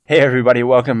Hey everybody,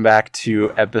 welcome back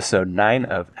to episode 9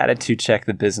 of Attitude Check,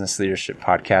 the Business Leadership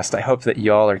Podcast. I hope that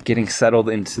y'all are getting settled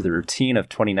into the routine of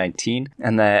 2019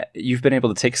 and that you've been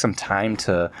able to take some time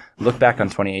to look back on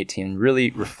 2018 and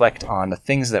really reflect on the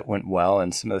things that went well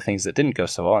and some of the things that didn't go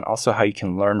so well, and also how you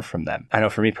can learn from them. I know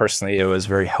for me personally, it was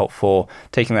very helpful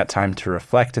taking that time to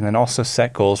reflect and then also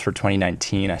set goals for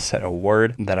 2019. I set a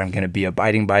word that I'm going to be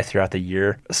abiding by throughout the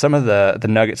year. Some of the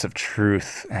nuggets of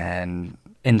truth and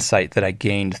insight that I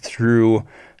gained through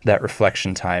that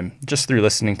reflection time, just through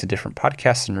listening to different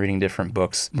podcasts and reading different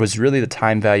books, was really the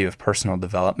time value of personal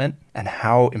development and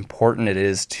how important it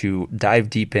is to dive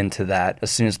deep into that as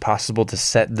soon as possible, to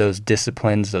set those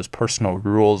disciplines, those personal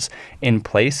rules in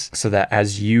place so that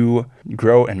as you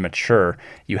grow and mature,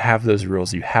 you have those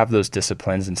rules, you have those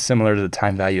disciplines, and similar to the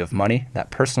time value of money,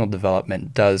 that personal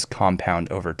development does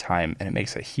compound over time and it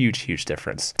makes a huge, huge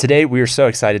difference. Today, we are so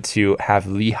excited to have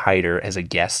Lee Hyder as a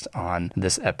guest on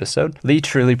this episode. Lee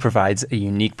truly provides a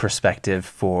unique perspective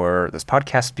for this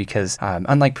podcast because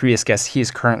unlike previous guests, he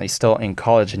is currently still in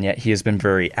college and yet he has been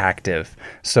very active.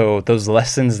 So those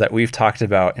lessons that we've talked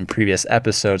about in previous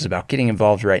episodes about getting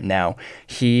involved right now,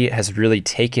 he has really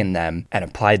taken them and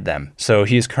applied them. So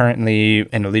he is currently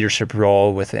in a leadership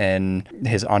role within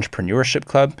his entrepreneurship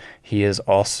club. He is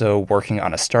also working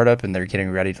on a startup and they're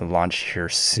getting ready to launch here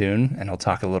soon. And he'll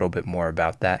talk a little bit more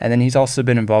about that. And then he's also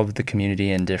been involved with the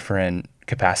community in different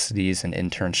capacities and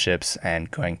internships and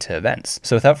going to events.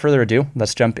 So without further ado,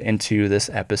 let's jump into this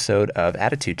episode of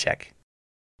Attitude Check.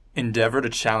 Endeavor to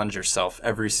challenge yourself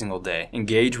every single day.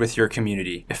 Engage with your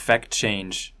community, effect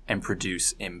change, and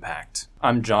produce impact.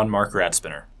 I'm John Mark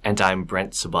Radspinner. And I'm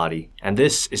Brent Sabati. And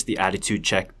this is the Attitude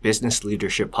Check Business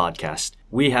Leadership Podcast.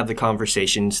 We have the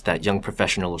conversations that young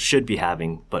professionals should be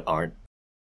having, but aren't.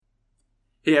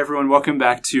 Hey everyone, welcome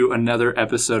back to another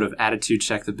episode of Attitude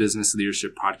Check, the Business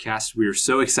Leadership Podcast. We are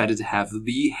so excited to have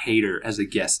Lee Hyder as a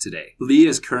guest today. Lee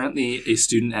is currently a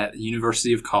student at the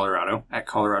University of Colorado at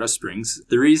Colorado Springs.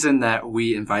 The reason that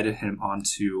we invited him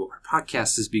onto our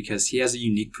podcast is because he has a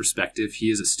unique perspective. He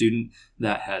is a student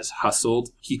that has hustled.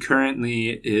 He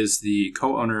currently is the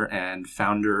co-owner and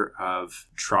founder of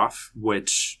Trough,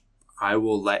 which I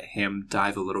will let him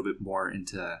dive a little bit more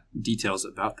into details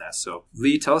about that. So,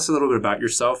 Lee, tell us a little bit about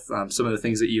yourself, some of the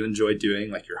things that you enjoy doing,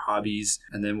 like your hobbies,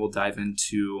 and then we'll dive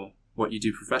into what you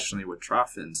do professionally with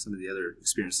Trough and some of the other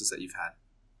experiences that you've had.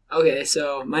 Okay,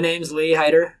 so my name's Lee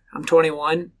Hyder. I'm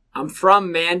 21. I'm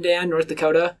from Mandan, North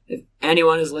Dakota. If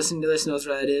anyone who's listening to this knows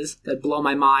where that is, that'd blow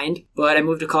my mind. But I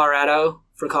moved to Colorado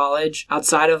for college.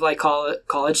 Outside of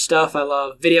college stuff, I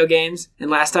love video games.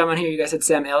 And last time on here, you guys had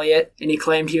Sam Elliott, and he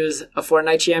claimed he was a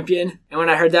Fortnite champion. And when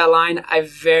I heard that line, I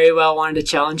very well wanted to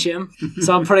challenge him.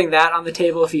 So I'm putting that on the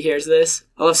table if he hears this.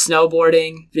 I love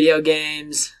snowboarding, video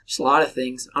games, just a lot of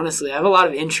things. Honestly, I have a lot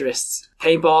of interests.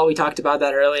 Paintball, we talked about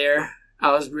that earlier.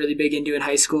 I was really big into in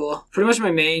high school. Pretty much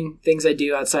my main things I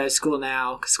do outside of school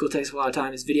now, because school takes a lot of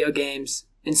time, is video games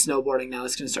and snowboarding. Now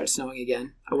it's going to start snowing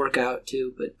again. I work out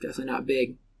too, but definitely not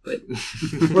big. But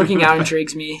working out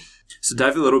intrigues me. So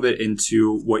dive a little bit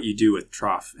into what you do with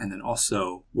Trough and then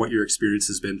also what your experience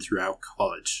has been throughout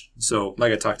college. So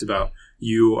like I talked about,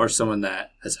 you are someone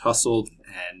that has hustled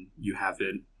and you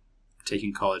haven't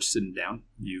taken college sitting down.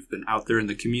 You've been out there in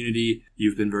the community.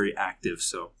 You've been very active.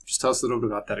 So just tell us a little bit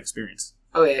about that experience.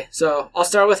 Okay, so I'll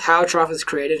start with how Trough was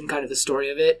created and kind of the story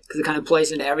of it, because it kind of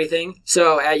plays into everything.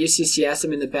 So at UCCS,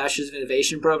 I'm in the Bachelor's of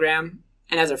Innovation program.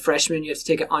 And as a freshman, you have to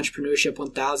take an Entrepreneurship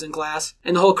 1000 class.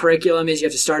 And the whole curriculum is you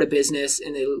have to start a business,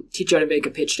 and they teach you how to make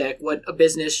a pitch deck, what a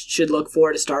business should look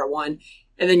for to start one.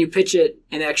 And then you pitch it,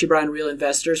 and they actually brought in real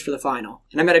investors for the final.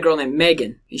 And I met a girl named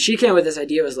Megan, and she came with this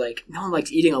idea, was like, no one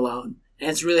likes eating alone. And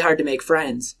it's really hard to make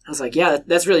friends. I was like, yeah,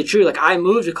 that's really true. Like, I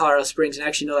moved to Colorado Springs and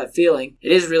actually know that feeling.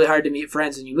 It is really hard to meet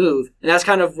friends when you move. And that's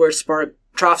kind of where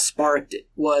Trough sparked it,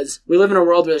 was we live in a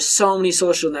world where there's so many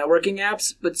social networking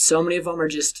apps, but so many of them are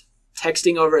just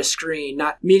texting over a screen,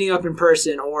 not meeting up in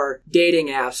person, or dating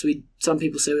apps. Some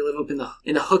people say we live up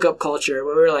in the hookup culture,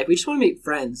 where we're like, we just want to meet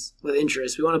friends with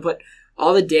interests. We want to put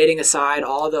all the dating aside,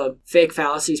 all the fake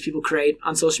fallacies people create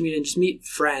on social media, and just meet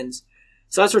friends.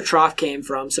 So that's where Trough came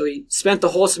from. So we spent the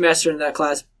whole semester in that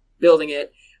class building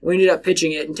it. We ended up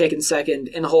pitching it and taking second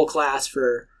in the whole class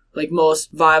for like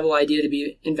most viable idea to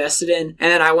be invested in.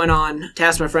 And then I went on to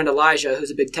ask my friend Elijah,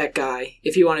 who's a big tech guy,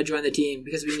 if he wanted to join the team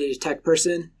because we needed a tech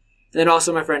person. And then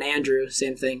also my friend Andrew,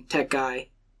 same thing, tech guy,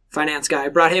 finance guy. I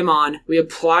brought him on. We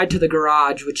applied to the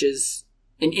Garage, which is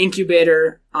an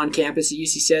incubator on campus at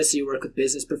UCCS, so you work with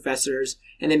business professors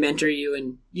and they mentor you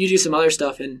and you do some other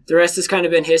stuff. And the rest has kind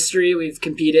of been history. We've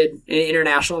competed in an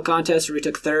international contest where we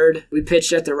took third. We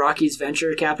pitched at the Rockies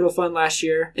Venture Capital Fund last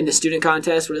year in the student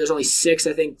contest where there's only 6,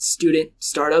 I think, student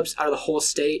startups out of the whole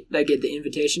state that get the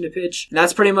invitation to pitch. And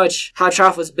that's pretty much how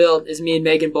Trough was built, is me and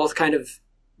Megan both kind of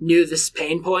knew this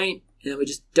pain point. And then we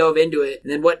just dove into it.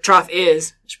 And then what Trough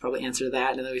is, I should probably answer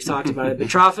that now that we've talked about it. But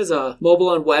Trough is a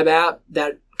mobile and web app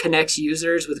that connects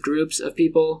users with groups of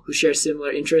people who share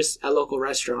similar interests at local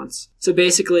restaurants. So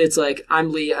basically it's like,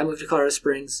 I'm Lee, I moved to Colorado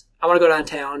Springs. I want to go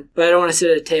downtown, but I don't want to sit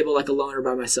at a table like a loner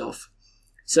by myself.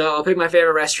 So I'll pick my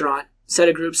favorite restaurant, set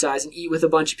a group size, and eat with a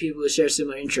bunch of people who share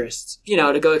similar interests. You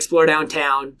know, to go explore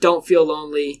downtown, don't feel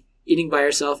lonely eating by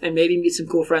yourself, and maybe meet some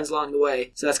cool friends along the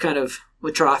way. So that's kind of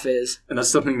what Trough is. And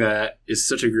that's something that is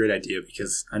such a great idea,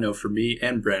 because I know for me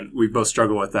and Brent, we both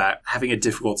struggle with that, having a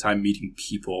difficult time meeting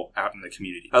people out in the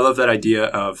community. I love that idea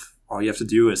of all you have to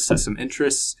do is set some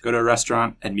interests, go to a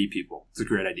restaurant, and meet people. It's a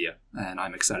great idea, and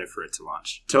I'm excited for it to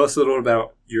launch. Tell us a little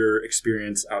about your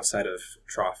experience outside of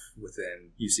Trough within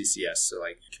UCCS. So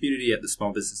like community at the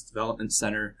Small Business Development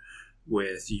Center,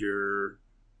 with your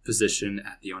position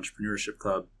at the Entrepreneurship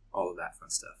Club, all of that fun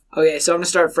stuff. Okay, so I'm going to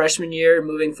start freshman year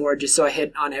moving forward just so I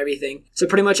hit on everything. So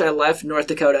pretty much I left North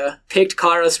Dakota, picked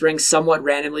Colorado Springs somewhat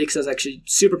randomly because I was actually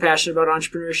super passionate about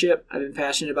entrepreneurship. I've been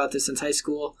passionate about this since high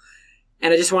school.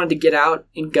 And I just wanted to get out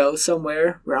and go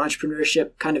somewhere where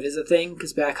entrepreneurship kind of is a thing,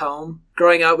 because back home,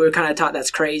 growing up, we were kind of taught that's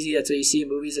crazy. That's what you see in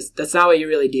movies. That's not what you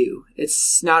really do.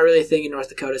 It's not really a thing in North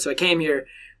Dakota. So I came here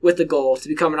with the goal to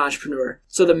become an entrepreneur.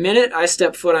 So the minute I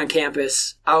stepped foot on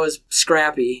campus, I was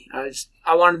scrappy.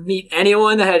 I wanted to meet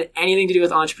anyone that had anything to do with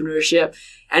entrepreneurship,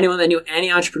 anyone that knew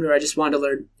any entrepreneur. I just wanted to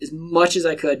learn as much as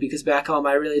I could, because back home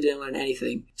I really didn't learn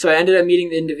anything. So I ended up meeting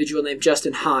the individual named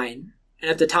Justin Hine.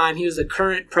 And at the time, he was the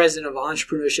current president of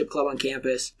Entrepreneurship Club on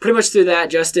campus. Pretty much through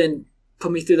that, Justin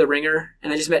put me through the ringer,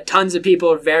 and I just met tons of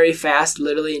people very fast,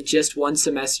 literally in just one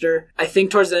semester. I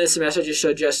think towards the end of the semester, I just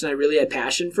showed Justin I really had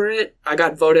passion for it. I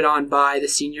got voted on by the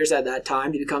seniors at that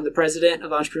time to become the president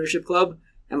of Entrepreneurship Club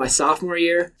in my sophomore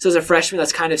year. So as a freshman,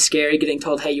 that's kind of scary, getting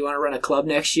told, hey, you want to run a club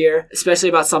next year, especially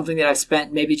about something that I've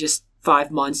spent maybe just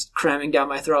 5 months cramming down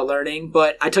my throat learning.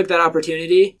 But I took that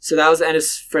opportunity. So that was the end of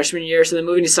freshman year. So then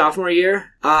moving to sophomore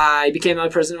year, I became the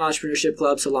president of Entrepreneurship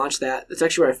Club, so launched that. That's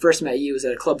actually where I first met you, was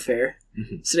at a club fair,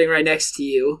 sitting right next to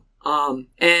you.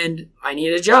 And I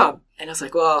needed a job. And I was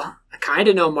like, well, I kind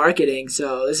of know marketing.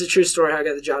 So this is a true story how I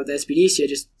got the job at the SBDC. I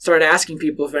just started asking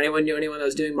people if anyone knew anyone that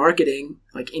was doing marketing,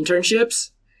 like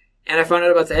internships. And I found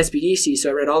out about the SBDC. So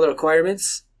I read all the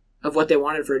requirements of what they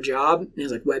wanted for a job. And it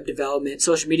was like web development,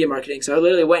 social media marketing. So I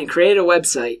literally went and created a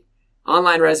website,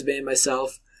 online resume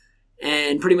myself,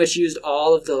 and pretty much used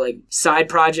all of the like side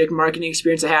project marketing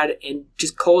experience I had, and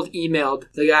just cold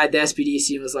emailed the guy at the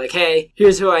SBDC and was like, hey,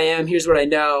 here's who I am. Here's what I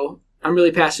know. I'm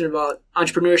really passionate about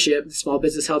entrepreneurship. Small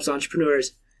business helps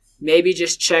entrepreneurs. Maybe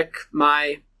just check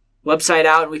my website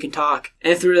out and we can talk.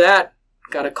 And through that,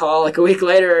 got a call like a week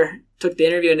later, took the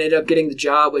interview and ended up getting the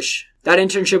job, which that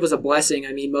internship was a blessing.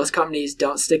 I mean, most companies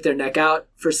don't stick their neck out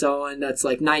for someone that's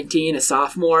like 19, a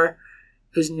sophomore,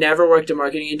 who's never worked a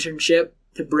marketing internship,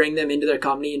 to bring them into their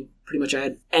company. And pretty much I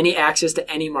had any access to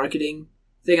any marketing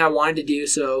thing I wanted to do.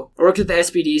 So I worked at the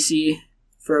SBDC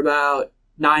for about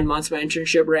 9 months. My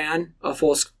internship ran a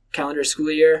full calendar school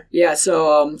year. Yeah,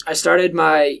 so I started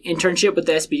my internship with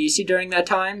the SBDC during that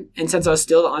time. And since I was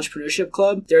still the Entrepreneurship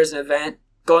Club, there was an event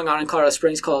going on in Colorado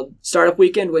Springs called Startup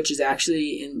Weekend, which is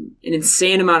actually in an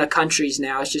insane amount of countries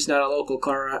now. It's just not a local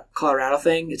Colorado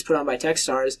thing. It's put on by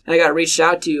Techstars. And I got reached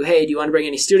out to, hey, do you want to bring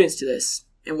any students to this?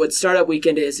 And what Startup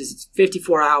Weekend is it's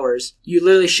 54 hours. You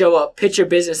literally show up, pitch your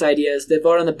business ideas, they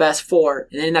vote on the best 4,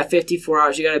 and then in that 54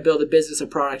 hours, you got to build a business, a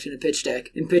product, and a pitch deck,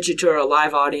 and pitch it to a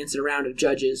live audience and a round of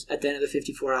judges at the end of the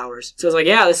 54 hours. So I was like,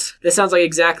 yeah, this sounds like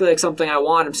exactly like something I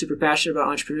want. I'm super passionate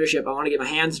about entrepreneurship. I want to get my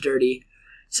hands dirty.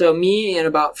 So me and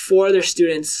about 4 other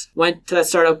students went to that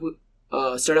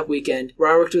startup weekend,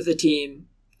 where I worked with a team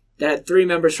that had 3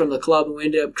 members from the club, and we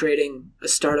ended up creating a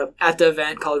startup at the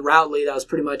event called Routely that was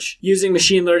pretty much using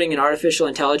machine learning and artificial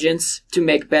intelligence to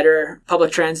make better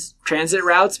public transit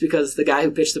routes, because the guy who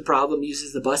pitched the problem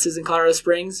uses the buses in Colorado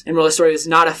Springs. And moral of the story was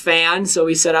not a fan, so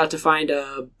we set out to find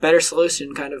a better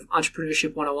solution, kind of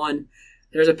entrepreneurship 101.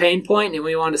 There's a pain point and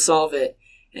we wanted to solve it.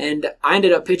 And I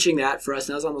ended up pitching that for us,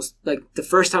 and that was almost like the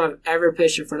first time I've ever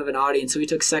pitched in front of an audience, so we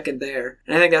took second there.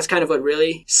 And I think that's kind of what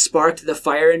really sparked the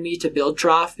fire in me to build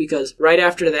Trough, because right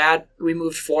after that, we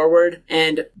moved forward,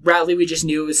 and Bradley we just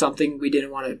knew was something we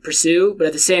didn't want to pursue, but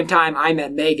at the same time, I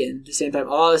met Megan. At the same time,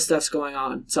 all this stuff's going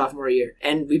on sophomore year,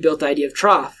 and we built the idea of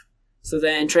Trough. So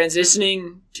then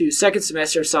transitioning to second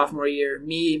semester of sophomore year,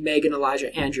 me, Megan,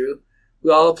 Elijah, Andrew, we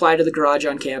all applied to the garage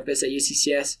on campus at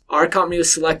UCCS. Our company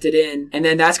was selected in, and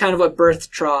then that's kind of what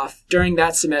birthed Trough. During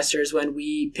that semester is when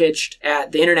we pitched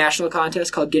at the international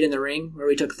contest called Get in the Ring, where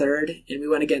we took third, and we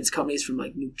went against companies from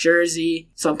like New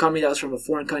Jersey, some company that was from a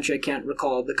foreign country. I can't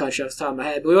recall the country off the top of my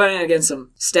head, but we went in against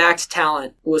some stacked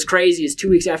talent. What was crazy is 2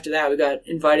 weeks after that, we got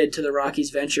invited to the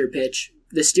Rockies Venture pitch,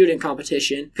 the student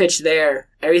competition, pitched there.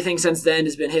 Everything since then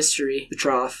has been history, the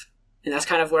Trough, and that's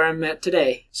kind of where I'm at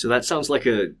today. So that sounds like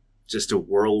just a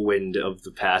whirlwind of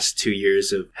the past 2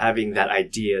 years of having that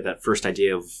idea, that first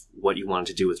idea of what you wanted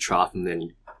to do with Trough, and then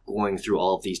going through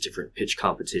all of these different pitch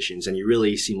competitions. And you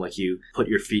really seem like you put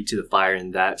your feet to the fire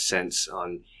in that sense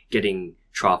on getting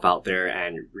Trough out there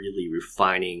and really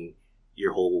refining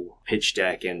your whole pitch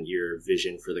deck and your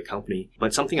vision for the company.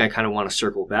 But something I kind of want to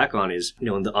circle back on is,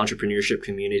 in the entrepreneurship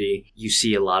community, you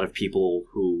see a lot of people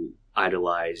who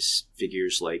idolize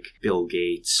figures like Bill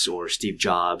Gates or Steve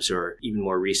Jobs, or even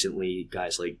more recently,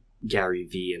 guys like Gary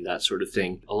Vee and that sort of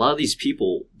thing. A lot of these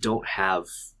people don't have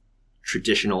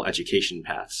traditional education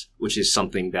paths, which is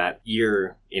something that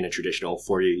you're in a traditional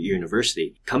four-year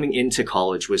university. Coming into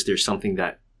college, was there something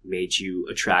that made you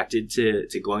attracted to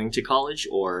going to college,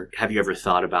 or have you ever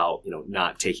thought about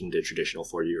not taking the traditional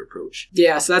four-year approach?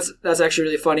 Yeah, so that's actually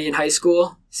really funny. In high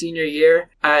school, senior year,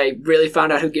 I really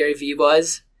found out who Gary Vee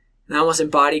was, and I almost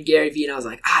embodied Gary Vee, and I was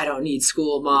like, I don't need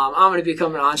school, Mom. I'm going to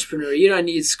become an entrepreneur. You don't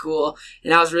need school.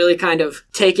 And I was really kind of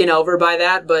taken over by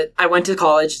that, but I went to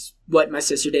college. What my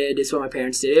sister did is what my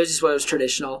parents did. It was just what was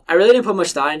traditional. I really didn't put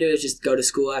much thought into it. It was just go to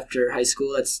school after high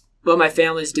school. That's what my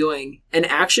family's doing. And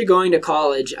actually going to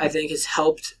college, I think, has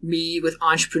helped me with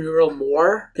entrepreneurial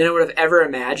more than I would have ever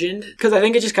imagined. Because I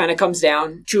think it just kind of comes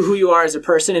down to who you are as a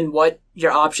person and what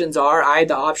your options are. I had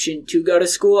the option to go to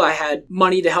school. I had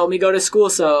money to help me go to school,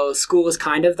 so school was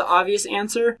kind of the obvious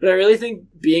answer. But I really think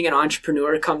being an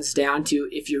entrepreneur comes down to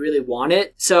if you really want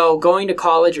it. So going to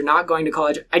college or not going to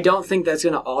college, I don't think that's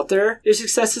going to alter your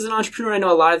success as an entrepreneur. I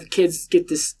know a lot of kids get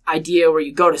this idea where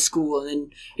you go to school and then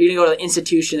you're going to go to the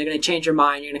institution, they're going to change your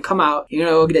mind, you're going to come out, you're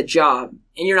going to go get a job,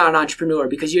 and you're not an entrepreneur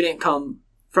because you didn't come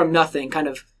from nothing, kind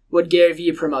of what Gary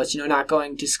Vee promotes, not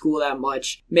going to school that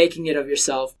much, making it of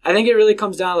yourself. I think it really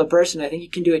comes down to the person. I think you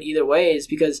can do it either ways,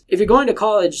 because if you're going to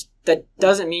college, that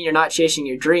doesn't mean you're not chasing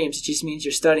your dreams. It just means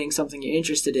you're studying something you're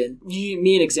interested in.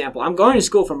 Me an example. I'm going to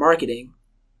school for marketing.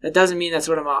 That doesn't mean that's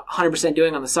what I'm 100%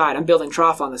 doing on the side. I'm building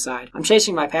Trough on the side. I'm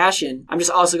chasing my passion. I'm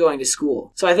just also going to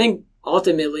school. So I think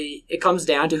ultimately, it comes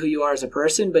down to who you are as a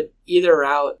person, but either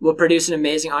route will produce an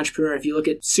amazing entrepreneur. If you look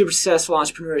at super successful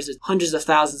entrepreneurs, there's hundreds of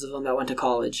thousands of them that went to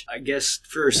college. I guess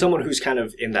for someone who's kind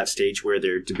of in that stage where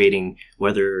they're debating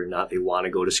whether or not they want to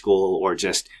go to school or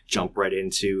just jump right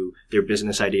into their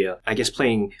business idea, I guess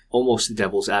playing almost the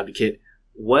devil's advocate,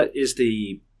 what is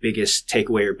the biggest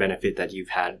takeaway or benefit that you've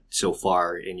had so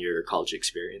far in your college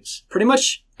experience? Pretty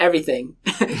much everything.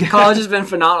 College has been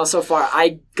phenomenal so far.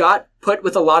 I got put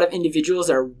with a lot of individuals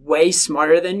that are way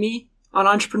smarter than me on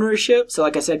entrepreneurship. So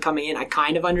like I said, coming in, I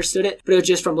kind of understood it, but it was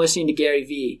just from listening to Gary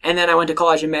Vee. And then I went to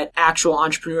college and met actual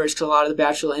entrepreneurs, because a lot of the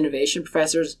Bachelor of Innovation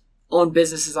professors own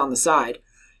businesses on the side.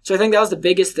 So I think that was the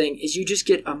biggest thing, is you just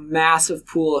get a massive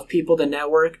pool of people to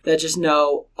network that just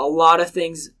know a lot of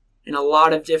things in a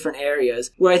lot of different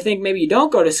areas, where I think maybe you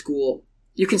don't go to school,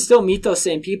 you can still meet those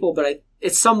same people, but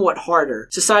it's somewhat harder.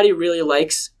 Society really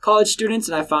likes college students,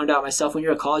 and I found out myself, when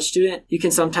you're a college student, you can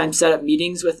sometimes set up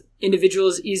meetings with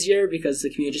individuals easier because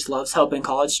the community just loves helping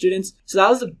college students. So that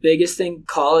was the biggest thing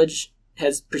college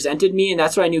has presented me, and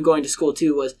that's what I knew going to school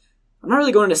too, was I'm not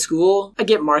really going to school. I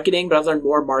get marketing, but I've learned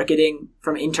more marketing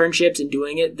from internships and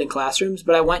doing it than classrooms,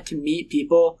 but I went to meet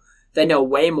people that know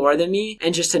way more than me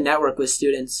and just to network with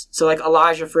students. So like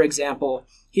Elijah, for example,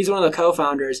 he's one of the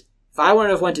co-founders. If I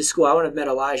wouldn't have went to school, I wouldn't have met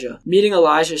Elijah. Meeting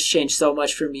Elijah has changed so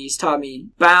much for me. He's taught me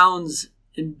bounds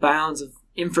and bounds of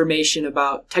information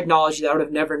about technology that I would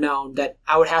have never known, that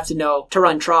I would have to know to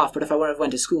run Trough. But if I wouldn't have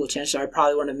went to school, chances are I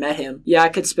probably wouldn't have met him. Yeah, I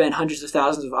could spend hundreds of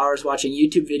thousands of hours watching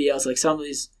YouTube videos like some of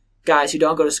these guys who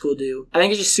don't go to school do. I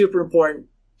think it's just super important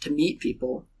to meet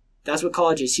people. That's what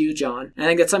college is huge on. And I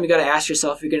think that's something you got to ask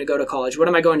yourself if you're going to go to college. What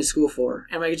am I going to school for?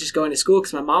 Am I just going to school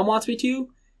because my mom wants me to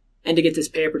and to get this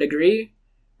paper degree?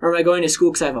 Or am I going to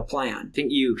school because I have a plan? I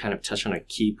think you kind of touched on a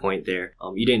key point there.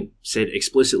 You didn't say it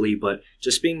explicitly, but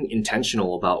just being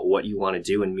intentional about what you want to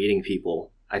do and meeting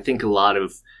people. I think a lot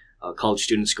of college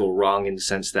students go wrong in the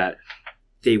sense that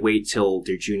they wait till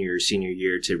their junior or senior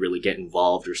year to really get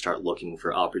involved or start looking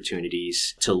for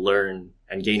opportunities to learn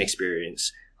and gain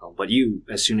experience. But you,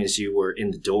 as soon as you were in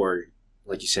the door,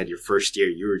 like you said, your first year,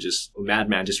 you were just a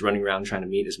madman, just running around trying to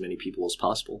meet as many people as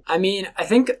possible. I mean, I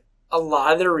think a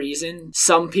lot of the reason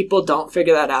some people don't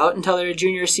figure that out until they're a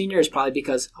junior or senior is probably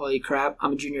because, holy crap,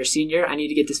 I'm a junior or senior. I need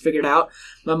to get this figured out.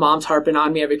 My mom's harping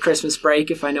on me every Christmas break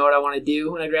if I know what I want to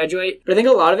do when I graduate. But I think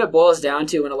a lot of it boils down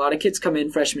to when a lot of kids come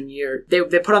in freshman year, they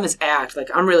put on this act like,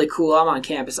 I'm really cool, I'm on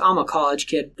campus, I'm a college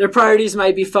kid. Their priorities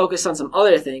might be focused on some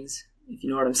other things, if you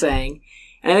know what I'm saying.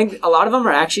 And I think a lot of them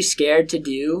are actually scared to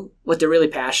do what they're really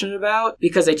passionate about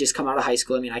because they just come out of high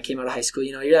school. I mean, I came out of high school,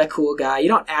 you're that cool guy. You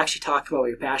don't actually talk about what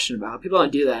you're passionate about. People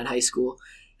don't do that in high school.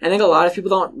 And I think a lot of people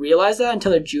don't realize that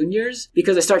until they're juniors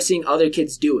because they start seeing other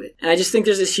kids do it. And I just think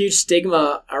there's this huge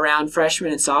stigma around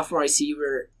freshmen and sophomore IC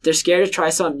where they're scared to try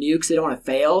something new because they don't want to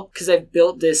fail because they've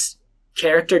built this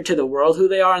character to the world who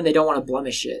they are and they don't want to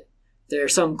blemish it. They're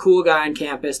some cool guy on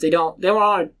campus. They don't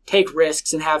want to take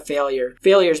risks and have failure.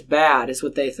 Failure's bad is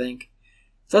what they think.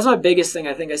 So that's my biggest thing.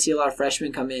 I think I see a lot of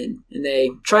freshmen come in and they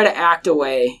try to act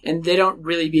away and they don't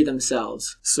really be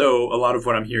themselves. So a lot of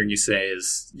what I'm hearing you say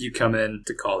is you come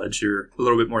into college, you're a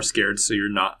little bit more scared, so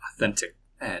you're not authentic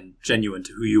and genuine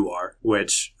to who you are,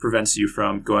 which prevents you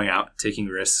from going out, taking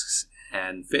risks,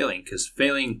 and failing. Because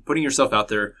failing, putting yourself out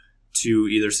there to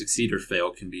either succeed or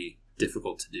fail can be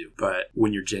difficult to do. But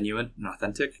when you're genuine and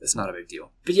authentic, it's not a big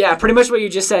deal. But yeah, pretty much what you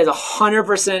just said is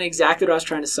 100% exactly what I was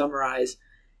trying to summarize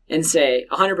and say.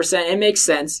 100%. It makes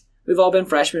sense. We've all been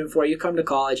freshmen before you come to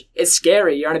college. It's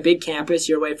scary. You're on a big campus.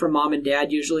 You're away from mom and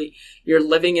dad. Usually you're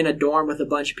living in a dorm with a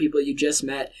bunch of people you just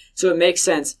met. So it makes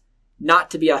sense not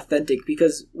to be authentic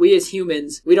because we as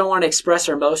humans, we don't want to express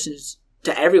our emotions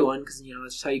to everyone because,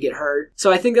 it's just how you get hurt.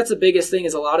 So I think that's the biggest thing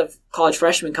is a lot of college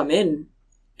freshmen come in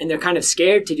and they're kind of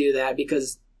scared to do that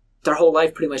because their whole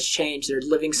life pretty much changed. They're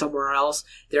living somewhere else.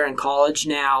 They're in college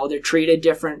now. They're treated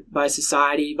different by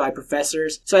society, by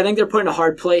professors. So I think they're put in a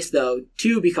hard place, though,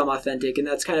 to become authentic. And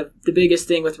that's kind of the biggest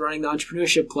thing with running the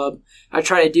entrepreneurship club. I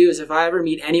try to do is if I ever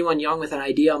meet anyone young with an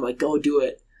idea, I'm like, go do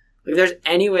it. Like, if there's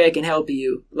any way I can help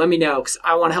you, let me know. Because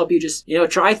I want to help you just,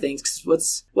 try things.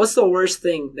 Because what's the worst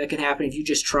thing that can happen if you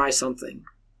just try something?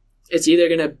 It's either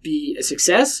going to be a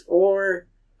success or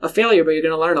a failure, but you're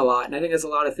going to learn a lot. And I think there's a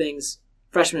lot of things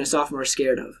freshmen and sophomore are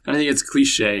scared of. And I think it's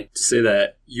cliche to say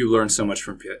that you learn so much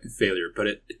from failure, but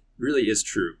it really is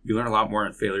true. You learn a lot more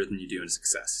in failure than you do in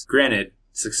success. Granted,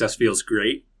 success feels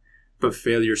great, but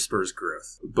failure spurs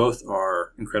growth. Both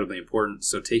are incredibly important,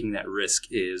 so taking that risk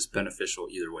is beneficial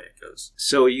either way it goes.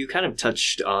 So you kind of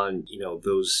touched on,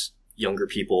 those younger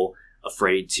people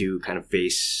afraid to kind of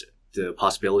face the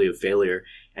possibility of failure.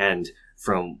 And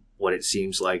from what it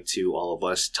seems like to all of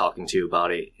us talking to you about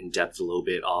it in depth a little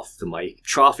bit off the mic,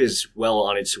 Trough is well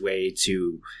on its way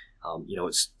to,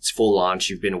 it's full launch.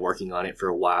 You've been working on it for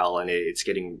a while and it's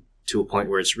getting to a point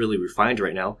where it's really refined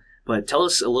right now. But tell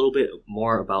us a little bit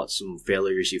more about some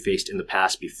failures you faced in the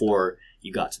past before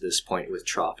you got to this point with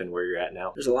Trough and where you're at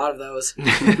now. There's a lot of those.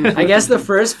 I guess the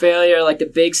first failure, like the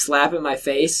big slap in my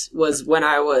face, was when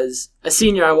I was a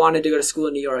senior. I wanted to go to school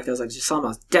in New York. I was like, just something I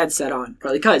was dead set on.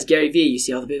 Probably because Gary Vee, you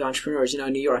see all the big entrepreneurs,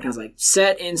 in New York. And I was like,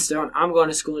 set in stone, I'm going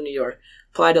to school in New York.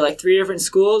 Applied to like 3 different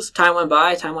schools. Time went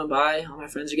by. All my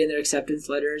friends are getting their acceptance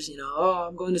letters.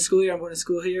 I'm going to school here. I'm going to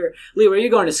school here. Lee, where are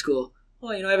you going to school?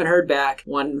 Well, I haven't heard back.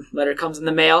 1 letter comes in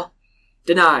the mail.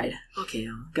 Denied. Okay,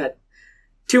 got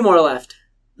 2 more left.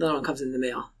 Another one comes in the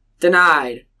mail.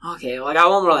 Denied. Okay, well, I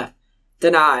got 1 more left.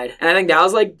 Denied. And I think that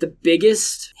was like the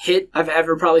biggest hit I've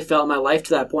ever probably felt in my life to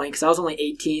that point because I was only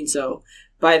 18. So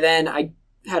by then I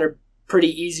had a pretty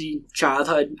easy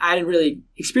childhood. I didn't really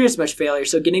experience much failure.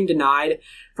 So getting denied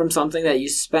from something that you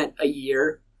spent a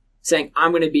year saying,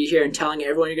 I'm going to be here and telling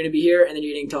everyone you're going to be here, and then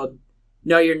you're getting told,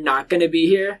 no, you're not going to be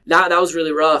here. That was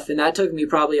really rough. And that took me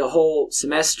probably a whole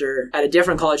semester at a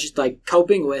different college just like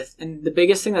coping with. And the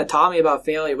biggest thing that taught me about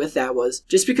failure with that was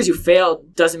just because you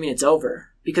failed doesn't mean it's over.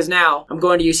 Because now I'm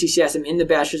going to UCCS. I'm in the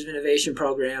Bachelor's of Innovation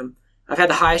program. I've had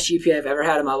the highest GPA I've ever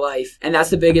had in my life. And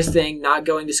that's the biggest thing not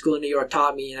going to school in New York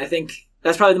taught me. And I think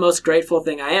that's probably the most grateful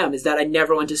thing I am is that I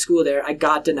never went to school there. I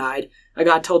got denied. I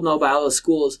got told no by all those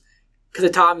schools. Because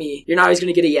it taught me you're not always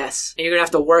going to get a yes. And you're going to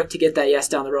have to work to get that yes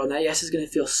down the road. And that yes is going to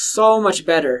feel so much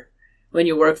better when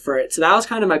you work for it. So that was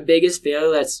kind of my biggest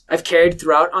failure I've carried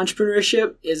throughout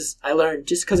entrepreneurship is I learned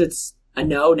just because it's a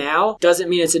no now doesn't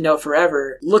mean it's a no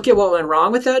forever. Look at what went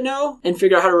wrong with that no and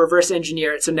figure out how to reverse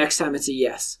engineer it so next time it's a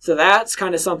yes. So that's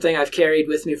kind of something I've carried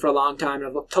with me for a long time. And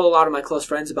I've told a lot of my close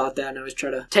friends about that, and I always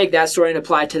try to take that story and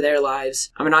apply it to their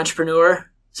lives. I'm an entrepreneur,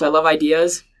 so I love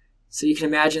ideas. So you can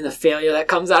imagine the failure that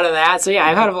comes out of that. So yeah,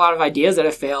 I've had a lot of ideas that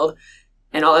have failed,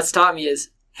 and all that's taught me is,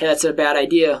 hey, that's a bad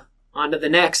idea. On to the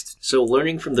next. So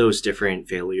learning from those different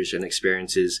failures and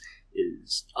experiences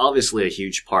is obviously a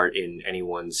huge part in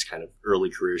anyone's kind of early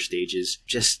career stages.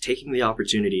 Just taking the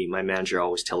opportunity, my manager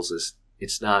always tells us,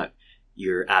 it's not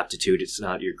your aptitude, it's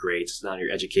not your grades, it's not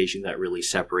your education that really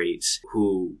separates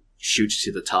who shoots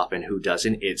to the top and who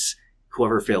doesn't. It's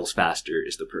whoever fails faster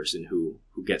is the person who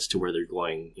gets to where they're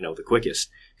going, the quickest.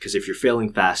 Because if you're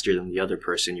failing faster than the other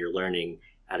person, you're learning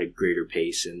at a greater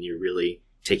pace, and you're really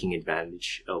taking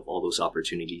advantage of all those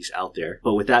opportunities out there.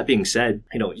 But with that being said,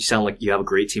 you sound like you have a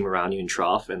great team around you in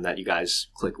Trough, and that you guys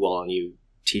click well and you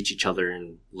teach each other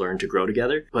and learn to grow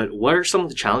together. But what are some of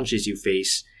the challenges you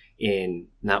face in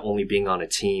not only being on a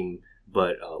team,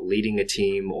 but leading a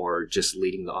team or just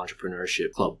leading the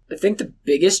entrepreneurship club? I think the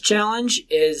biggest challenge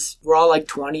is we're all like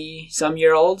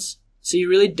 20-some-year-olds. So you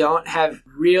really don't have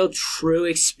real, true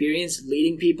experience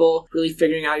leading people, really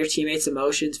figuring out your teammates'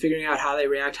 emotions, figuring out how they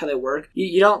react, how they work.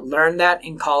 You don't learn that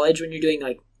in college when you're doing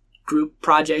like group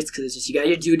projects, because it's just you got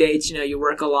your due dates, you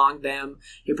work along them,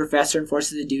 your professor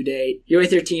enforces the due date. You're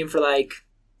with your team for like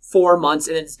 4 months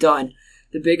and it's done.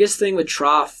 The biggest thing with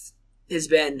Trough has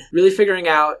been really figuring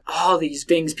out all these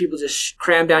things people just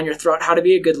cram down your throat, how to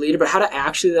be a good leader, but how to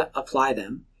actually apply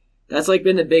them. That's like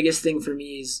been the biggest thing for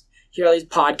me is hear all these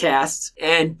podcasts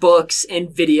and books and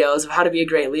videos of how to be a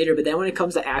great leader. But then when it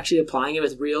comes to actually applying it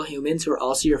with real humans who are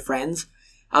also your friends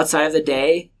outside of the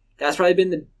day, that's probably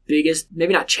been the biggest,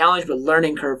 maybe not challenge, but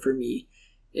learning curve for me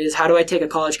is how do I take a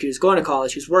college kid who's going to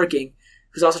college, who's working,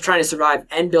 who's also trying to survive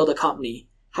and build a company?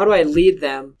 How do I lead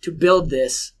them to build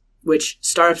this, which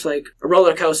starts like a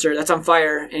roller coaster that's on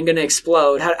fire and going to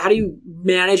explode? How do you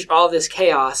manage all this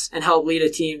chaos and help lead a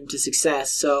team to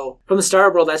success? So from the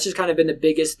startup world, that's just kind of been the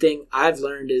biggest thing I've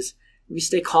learned is we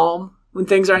stay calm when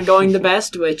things aren't going the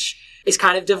best, which is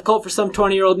kind of difficult for some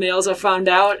 20-year-old males I've found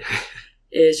out,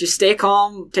 is just stay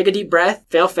calm, take a deep breath,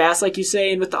 fail fast, like you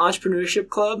say. And with the Entrepreneurship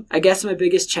Club, I guess my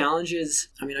biggest challenge is,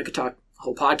 I could talk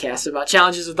whole podcast about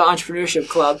challenges with the Entrepreneurship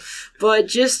Club, but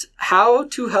just how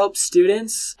to help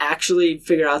students actually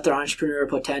figure out their entrepreneurial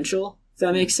potential, if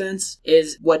that makes sense,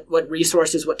 is what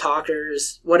resources, what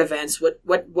talkers, what events, what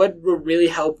will really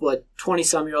help what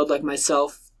 20-some-year-old like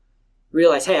myself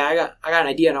realize, hey, I got an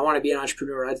idea and I want to be an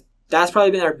entrepreneur. That's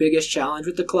probably been our biggest challenge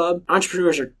with the club.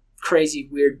 Entrepreneurs are crazy,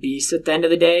 weird beasts at the end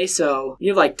of the day. So you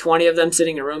have like 20 of them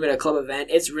sitting in a room at a club event.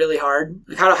 It's really hard.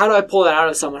 Like how do I pull that out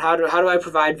of someone? How do I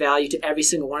provide value to every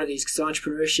single one of these? Because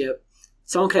entrepreneurship,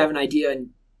 someone could have an idea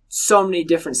in so many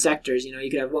different sectors.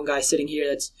 You could have one guy sitting here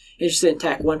that's interested in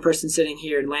tech, one person sitting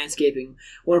here in landscaping,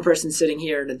 one person sitting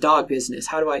here in the dog business.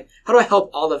 How do I help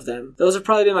all of them? Those have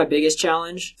probably been my biggest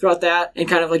challenge throughout that. And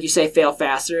kind of like you say, fail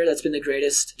faster. That's been the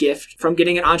greatest gift from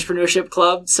getting an entrepreneurship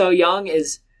club so young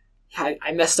is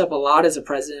I messed up a lot as a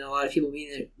president. A lot of people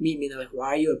meet me and they're like, why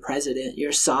are you a president? You're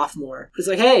a sophomore. It's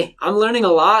like, hey, I'm learning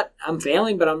a lot. I'm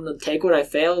failing, but I'm going to take what I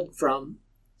failed from,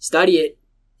 study it,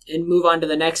 and move on to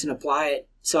the next and apply it.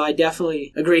 So I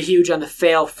definitely agree huge on the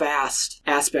fail fast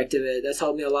aspect of it. That's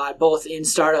helped me a lot, both in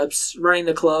startups, running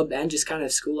the club, and just kind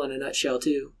of school in a nutshell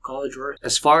too, college work.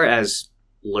 As far as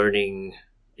learning,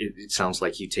 it sounds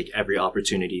like you take every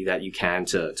opportunity that you can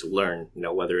to learn,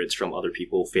 whether it's from other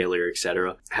people, failure,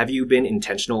 etc. Have you been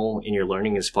intentional in your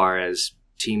learning as far as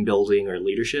team building or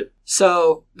leadership?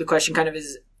 So the question kind of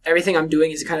is, everything I'm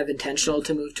doing is kind of intentional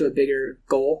to move to a bigger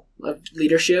goal of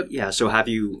leadership? Yeah, so have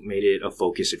you made it a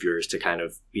focus of yours to kind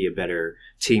of be a better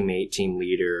teammate, team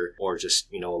leader, or just,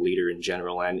 a leader in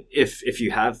general? And if you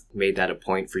have made that a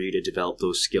point for you to develop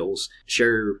those skills,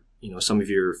 share, some of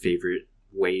your favorite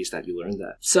ways that you learned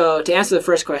that. So to answer the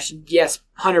first question, yes,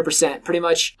 100%. Pretty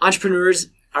much entrepreneurs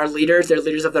are leaders. They're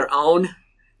leaders of their own.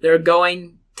 They're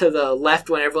going to the left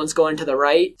when everyone's going to the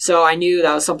right. So I knew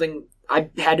that was something I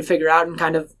had to figure out, and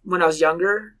kind of when I was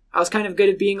younger, I was kind of good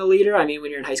at being a leader. When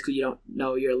you're in high school, you don't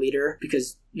know you're a leader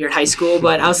because you're in high school,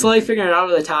 but I was slowly figuring it out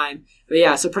over the time. But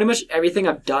yeah, so pretty much everything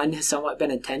I've done has somewhat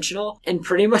been intentional, and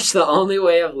pretty much the only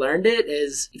way I've learned it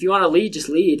is if you want to lead, just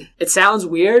lead. It sounds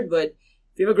weird, but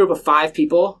if you have a group of 5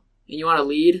 people and you want to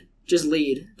lead, just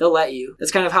lead. They'll let you.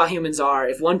 That's kind of how humans are.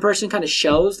 If one person kind of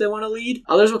shows they want to lead,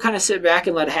 others will kind of sit back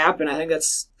and let it happen. I think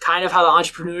that's kind of how the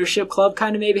Entrepreneurship Club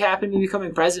kind of maybe happened me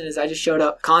becoming president, is I just showed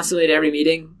up constantly at every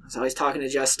meeting. I was always talking to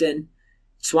Justin.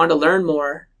 Just wanted to learn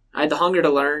more. I had the hunger to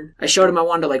learn. I showed him I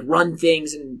wanted to like run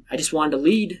things and I just wanted to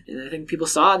lead. And I think people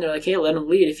saw it and they're like, hey, let him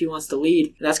lead if he wants to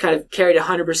lead. And that's kind of carried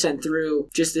 100% through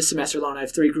just this semester alone. I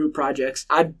have 3 group projects.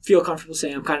 I'd feel comfortable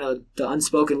saying I'm kind of the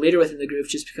unspoken leader within the group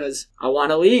just because I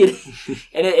want to lead.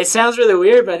 And it sounds really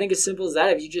weird, but I think as simple as that,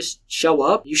 if you just show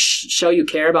up, you show you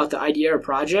care about the idea or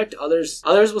project, others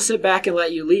will sit back and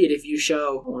let you lead if you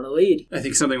show I want to lead. I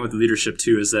think something with leadership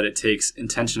too is that it takes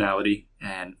intentionality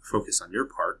and focus on your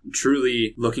part.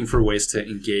 Truly looking for ways to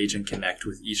engage and connect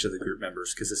with each of the group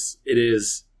members, because it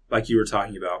is, like you were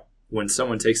talking about, when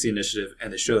someone takes the initiative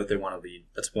and they show that they want to lead,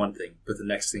 that's one thing. But the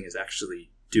next thing is actually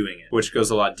doing it, which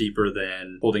goes a lot deeper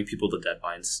than holding people to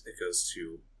deadlines. It goes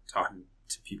to talking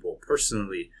to people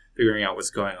personally, figuring out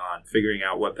what's going on, figuring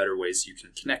out what better ways you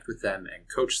can connect with them and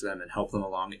coach them and help them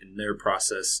along in their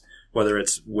process, whether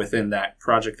it's within that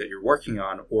project that you're working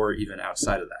on or even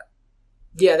outside of that.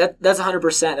 Yeah, that's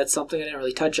 100%. That's something I didn't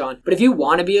really touch on. But if you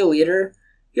want to be a leader,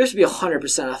 you have to be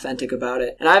 100% authentic about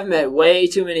it. And I've met way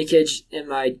too many kids in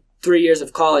my 3 years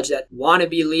of college that want to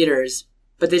be leaders,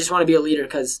 but they just want to be a leader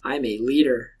because I'm a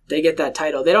leader. They get that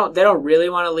title. They don't really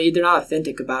want to lead. They're not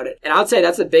authentic about it. And I would say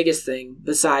that's the biggest thing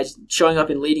besides showing up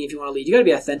and leading. If you want to lead, you got to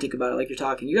be authentic about it, like you're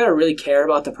talking. You got to really care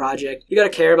about the project. You got to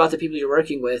care about the people you're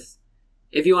working with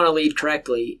if you want to lead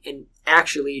correctly and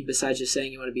actually lead besides just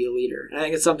saying you want to be a leader. And I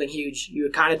think it's something huge you were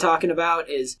kind of talking about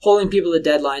is holding people to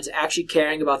deadlines, actually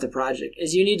caring about the project,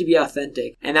 is you need to be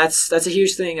authentic. And that's a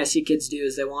huge thing I see kids do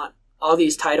is they want all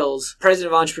these titles,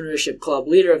 president of entrepreneurship club,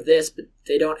 leader of this, but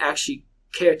they don't actually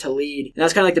care to lead. And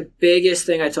that's kind of like the biggest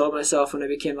thing I told myself when I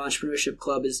became entrepreneurship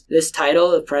club is this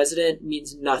title of president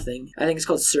means nothing. I think it's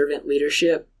called servant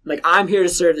leadership. Like, I'm here to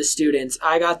serve the students.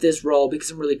 I got this role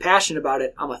because I'm really passionate about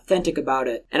it. I'm authentic about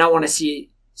it. And I want to see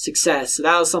success. So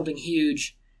that was something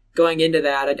huge going into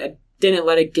that. I didn't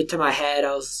let it get to my head.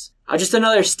 I was just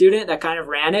another student that kind of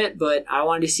ran it, but I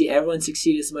wanted to see everyone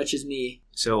succeed as much as me.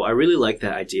 So I really like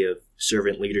that idea of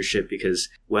servant leadership because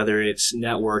whether it's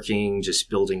networking, just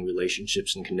building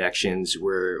relationships and connections,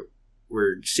 we're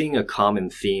seeing a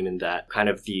common theme in that kind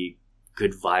of the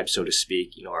good vibes, so to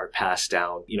speak, are passed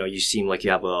down. You seem like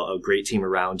you have a great team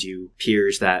around you,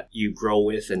 peers that you grow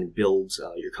with and build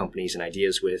your companies and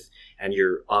ideas with, and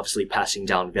you're obviously passing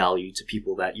down value to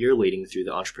people that you're leading through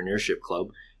the entrepreneurship club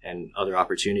and other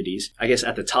opportunities. I guess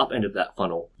at the top end of that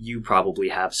funnel, you probably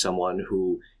have someone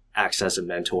who acts as a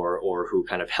mentor or who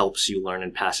kind of helps you learn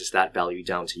and passes that value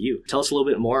down to you. Tell us a little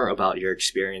bit more about your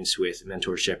experience with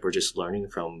mentorship or just learning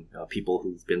from people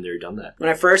who've been there, done that. When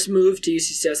I first moved to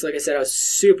UCCS, like I said, I was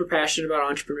super passionate about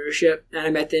entrepreneurship, and I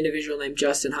met the individual named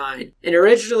Justin Hine. And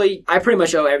originally, I pretty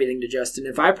much owe everything to Justin.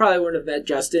 If I probably wouldn't have met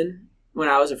Justin when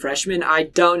I was a freshman, I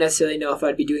don't necessarily know if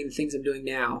I'd be doing the things I'm doing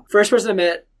now. First person I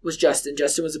met was Justin.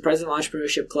 Justin was the president of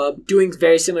Entrepreneurship Club, doing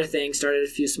very similar things, started a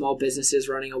few small businesses,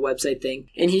 running a website thing.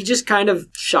 And he just kind of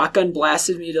shotgun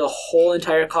blasted me to the whole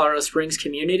entire Colorado Springs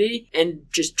community and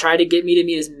just tried to get me to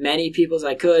meet as many people as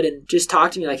I could and just talk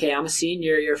to me like, hey, I'm a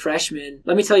senior, you're a freshman.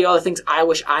 Let me tell you all the things I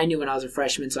wish I knew when I was a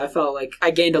freshman. So I felt like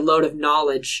I gained a load of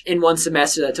knowledge in one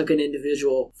semester that took an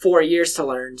individual 4 years to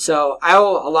learn. So I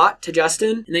owe a lot to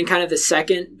Justin. And then kind of the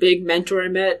second big mentor I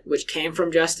met, which came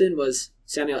from Justin, was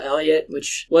Samuel Elliott,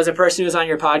 which was a person who was on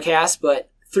your podcast, but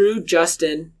through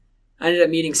Justin, I ended up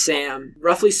meeting Sam.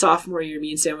 Roughly sophomore year,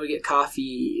 me and Sam would get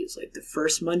coffee. It was like the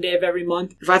first Monday of every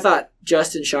month. If I thought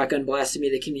Justin shotgun blasted me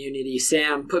the community,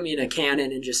 Sam put me in a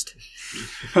cannon and just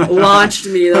launched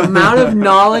me. The amount of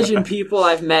knowledge and people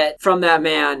I've met from that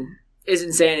man is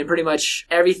insane, and pretty much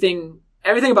everything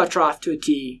about Trough to a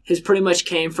T has pretty much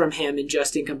came from him and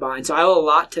Justin combined. So I owe a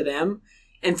lot to them.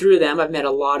 And through them, I've met a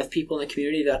lot of people in the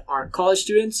community that aren't college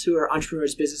students who are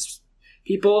entrepreneurs, business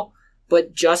people.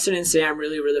 But Justin and Sam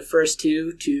really were the first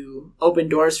two to open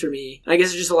doors for me. And I guess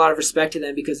there's just a lot of respect to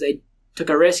them because they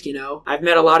took a risk, I've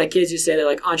met a lot of kids who say they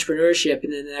like entrepreneurship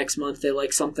and then the next month they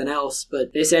like something else.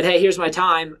 But they said, hey, here's my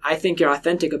time. I think you're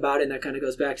authentic about it. And that kind of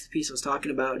goes back to the piece I was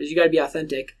talking about, is you got to be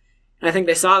authentic. And I think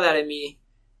they saw that in me.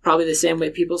 Probably the same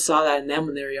way people saw that in them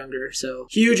when they were younger. So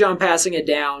huge on passing it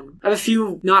down. I have a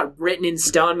few not written in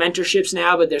stone mentorships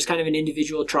now, but there's kind of an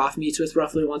individual Trough meets with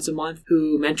roughly once a month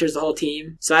who mentors the whole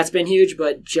team. So that's been huge.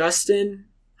 But Justin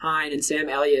Hine and Sam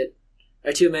Elliott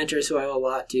are two mentors who I owe a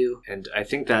lot to. And I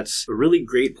think that's a really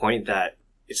great point that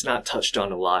it's not touched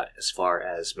on a lot as far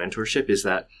as mentorship, is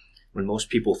that when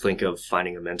most people think of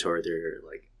finding a mentor, they're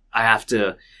like, I have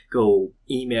to go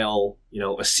email,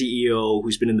 a CEO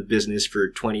who's been in the business for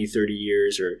 20, 30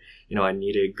 years, or, I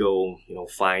need to go,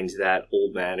 find that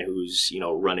old man who's,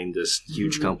 running this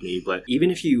huge company. But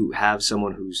even if you have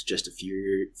someone who's just a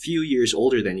few years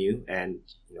older than you and,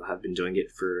 have been doing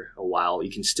it for a while,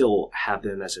 you can still have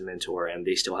them as a mentor and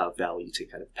they still have value to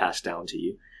kind of pass down to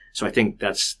you. So I think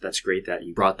that's great that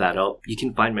you brought that up. You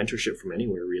can find mentorship from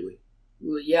anywhere, really.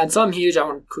 Well, yeah, and something huge I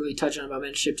want to quickly touch on about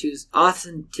mentorship too is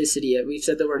authenticity. We've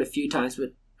said the word a few times,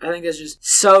 but I think that's just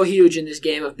so huge in this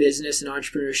game of business and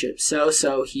entrepreneurship.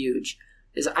 So huge.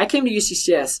 Is I came to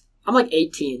UCCS, I'm like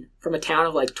 18, from a town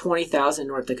of like 20,000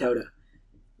 North Dakota.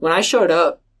 When I showed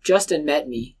up, Justin met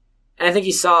me, and I think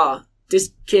he saw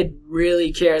this kid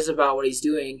really cares about what he's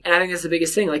doing. And I think that's the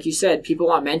biggest thing. Like you said, people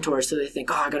want mentors, so they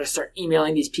think, I got to start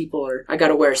emailing these people, or I got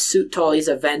to wear a suit to all these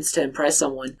events to impress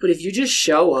someone. But if you just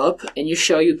show up and you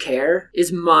show you care,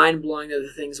 it's mind-blowing that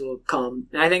the things will come.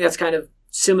 And I think that's kind of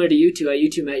similar to you two. How you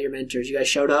two met your mentors. You guys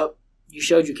showed up, you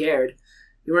showed you cared.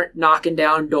 You weren't knocking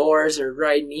down doors or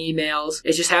writing emails.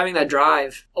 It's just having that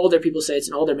drive. Older people say it's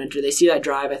an older mentor. They see that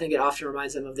drive. I think it often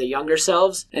reminds them of their younger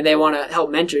selves, and they want to help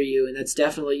mentor you. And that's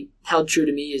definitely held true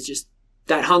to me, is just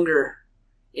that hunger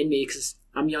in me, because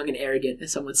I'm young and arrogant,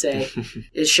 as some would say,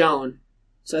 is shown.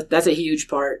 So that's a huge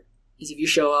part, is if you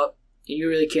show up and you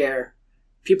really care,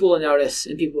 people will notice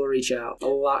and people will reach out a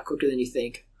lot quicker than you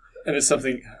think. And it's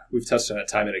something we've touched on it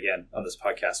time and again on this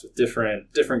podcast with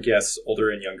different guests, older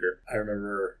and younger. I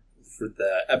remember for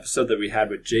the episode that we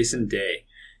had with Jason Day,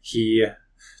 he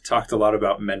talked a lot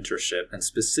about mentorship, and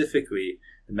specifically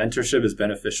mentorship is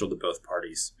beneficial to both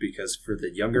parties, because for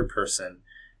the younger person,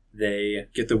 they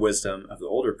get the wisdom of the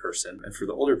older person, and for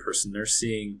the older person, they're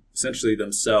seeing essentially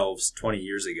themselves 20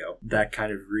 years ago. That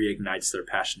kind of reignites their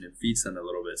passion and feeds them a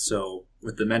little bit. So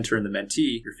with the mentor and the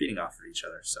mentee, you're feeding off of each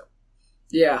other. So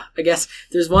yeah, I guess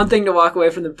there's one thing to walk away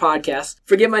from the podcast.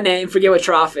 Forget my name, forget what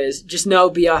Trough is. Just know,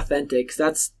 be authentic. 'Cause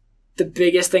that's the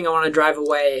biggest thing I want to drive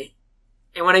away.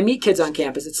 And when I meet kids on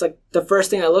campus, it's like the first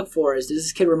thing I look for is, does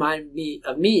this kid remind me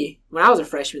of me when I was a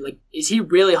freshman? Like, is he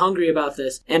really hungry about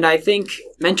this? And I think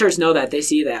mentors know that. They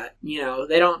see that. They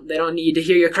don't need to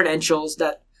hear your credentials.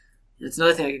 That's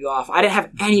another thing I could go off. I didn't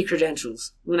have any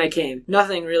credentials when I came.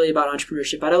 Nothing really about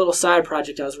entrepreneurship. I had a little side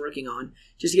project I was working on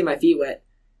just to get my feet wet.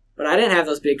 But I didn't have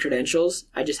those big credentials.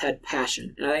 I just had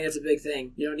passion. And I think that's a big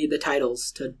thing. You don't need the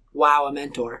titles to wow a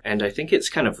mentor. And I think it's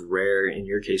kind of rare in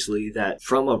your case, Lee, that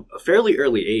from a fairly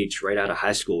early age, right out of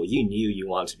high school, you knew you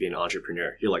wanted to be an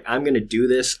entrepreneur. You're like, I'm going to do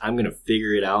this. I'm going to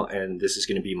figure it out. And this is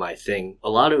going to be my thing. A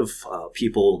lot of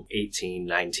people, 18,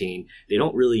 19, they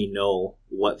don't really know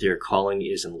what their calling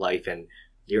is in life. And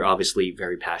you're obviously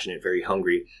very passionate, very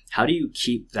hungry. How do you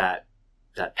keep that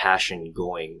passion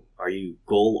going? Are you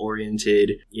goal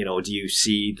oriented? Do you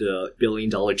see the $1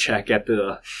 billion check at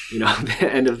the the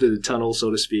end of the tunnel, so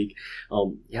to speak?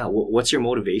 What's your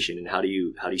motivation, and how do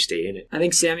you stay in it? I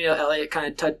think Samuel Elliott kind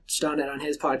of touched on it on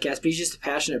his podcast, but he's just a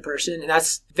passionate person, and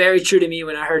that's very true to me.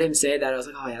 When I heard him say that, I was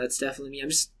like, oh yeah, that's definitely me. I'm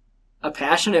just a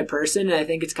passionate person, and I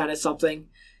think it's kind of something,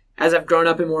 as I've grown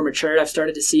up and more matured, I've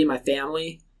started to see in my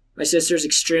family. My sister's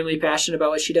extremely passionate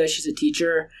about what she does. She's a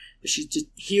teacher, but she's just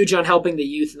huge on helping the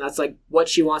youth, and that's like what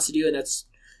she wants to do, and that's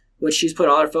what she's put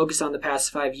all her focus on the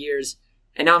past 5 years.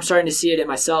 And now I'm starting to see it in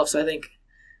myself, so I think,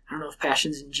 I don't know if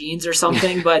passion's in genes or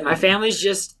something, but my family's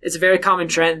just, it's a very common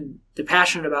trend. They're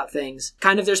passionate about things.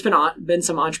 Kind of, there's been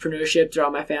some entrepreneurship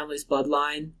throughout my family's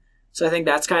bloodline, so I think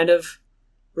that's kind of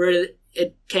where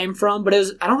it came from, but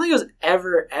I don't think it was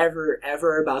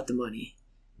ever about the money.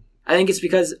 I think it's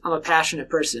because I'm a passionate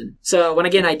person. So when I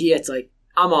get an idea, it's like,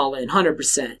 I'm all in,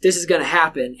 100%. This is going to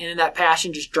happen. And that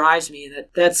passion just drives me. And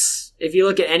that's, if you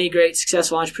look at any great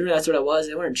successful entrepreneur, that's what it was.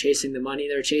 They weren't chasing the money.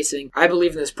 They were chasing, I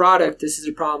believe in this product. This is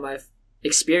a problem I've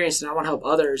experienced, and I want to help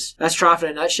others. That's Trough in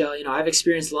a nutshell. I've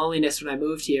experienced loneliness when I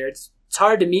moved here. It's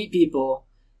hard to meet people.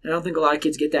 And I don't think a lot of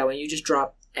kids get that when you just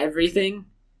drop everything,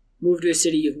 move to a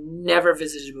city you've never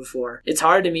visited before. It's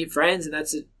hard to meet friends, and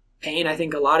that's a pain I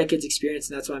think a lot of kids experience,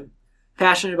 and that's why I'm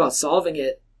passionate about solving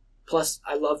it. Plus,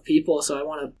 I love people, so I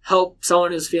want to help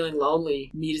someone who's feeling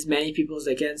lonely meet as many people as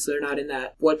they can so they're not in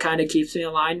that. What kind of keeps me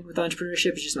aligned with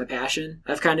entrepreneurship is just my passion.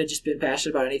 I've kind of just been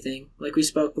passionate about anything. Like we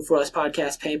spoke before this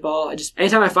podcast, paintball.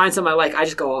 Anytime I find something I like, I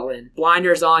just go all in.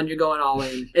 Blinders on, you're going all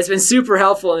in. It's been super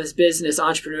helpful in this business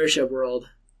entrepreneurship world.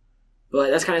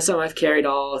 But that's kind of something I've carried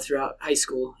all throughout high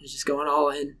school, is just going all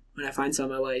in when I find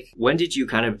something I like. When did you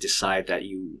kind of decide that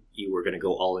you were going to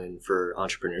go all in for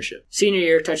entrepreneurship? Senior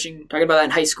year, talking about that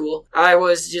in high school. I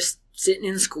was just sitting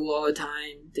in school all the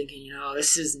time thinking,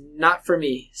 this is not for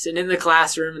me. Sitting in the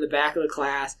classroom, in the back of the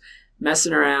class,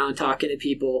 messing around, talking to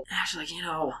people. And I was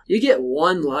like, you get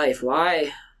one life.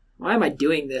 Why am I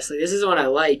doing this? Like, this isn't what I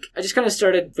like. I just kind of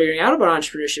started figuring out about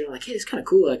entrepreneurship. I'm like, hey, it's kind of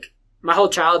cool. Like, my whole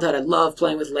childhood, I loved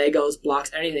playing with Legos,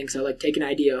 blocks, anything. So I like take an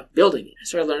idea, building it. I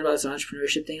started learning about this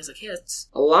entrepreneurship thing. I was like, yeah, it's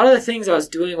a lot of the things I was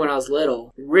doing when I was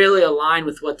little really align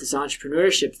with what this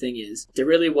entrepreneurship thing is. There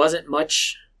really wasn't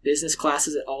much business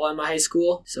classes at all in my high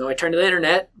school. So I turned to the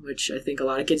internet, which I think a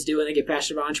lot of kids do when they get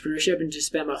passionate about entrepreneurship, and just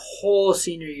spent my whole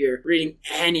senior year reading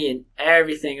any and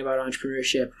everything about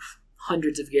entrepreneurship.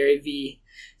 Hundreds of Gary Vee,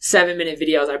 7-minute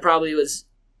videos. I probably was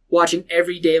watching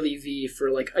every Daily V for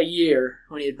like a year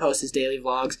when he'd post his daily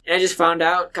vlogs. And I just found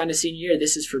out kind of senior year,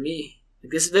 this is for me.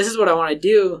 Like this is what I want to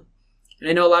do. And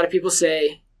I know a lot of people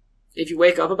say, if you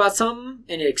wake up about something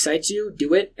and it excites you,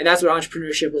 do it. And that's what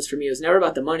entrepreneurship was for me. It was never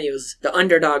about the money. It was the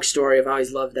underdog story. I've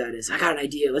always loved that. Is I got an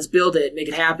idea. Let's build it, make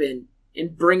it happen,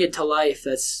 and bring it to life.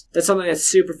 That's something that's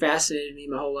super fascinated me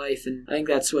my whole life. And I think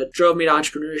that's what drove me to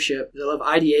entrepreneurship. I love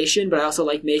ideation, but I also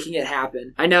like making it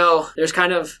happen. I know there's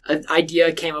kind of an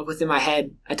idea came up within my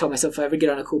head. I told myself if I ever get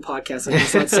on a cool podcast, I'm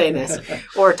just going to say this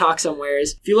or talk somewhere.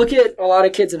 Is if you look at a lot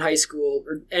of kids in high school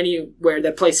or anywhere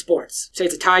that play sports, say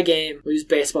it's a tie game, we'll use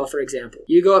baseball for example.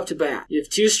 You go up to bat. You have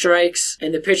 2 strikes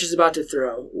and the pitcher's about to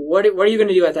throw. What are you going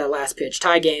to do at that last pitch?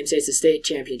 Tie game, say it's a state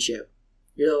championship.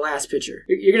 You're the last pitcher.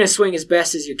 You're going to swing as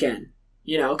best as you can,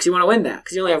 because you want to win that,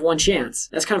 because you only have one chance.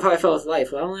 That's kind of how I felt with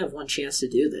life. Well, I only have one chance to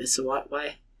do this, so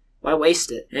why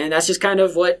waste it? And that's just kind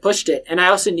of what pushed it. And I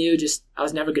also knew I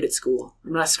was never good at school.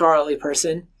 I'm not a scholarly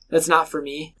person. That's not for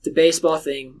me. The baseball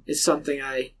thing is something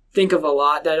I think of a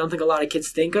lot that I don't think a lot of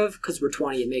kids think of, because we're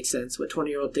 20. It makes sense what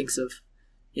 20-year-old thinks of.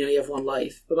 You have one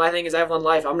life. But my thing is I have one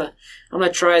life. I'm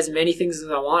gonna try as many things as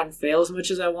I want and fail as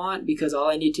much as I want, because all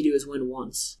I need to do is win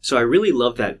once. So I really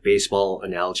love that baseball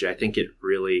analogy. I think it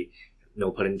really,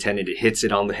 no pun intended, it hits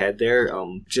it on the head there.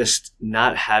 Just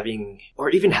not having, or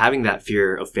even having that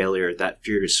fear of failure, that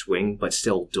fear to swing, but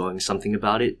still doing something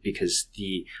about it, because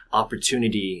the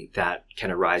opportunity that can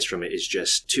arise from it is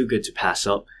just too good to pass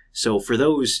up. So for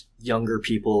those younger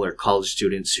people or college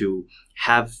students who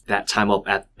have that time up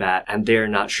at bat and they're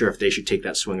not sure if they should take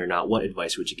that swing or not, what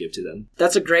advice would you give to them?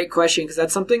 That's a great question, because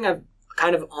that's something I've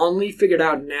kind of only figured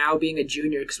out now being a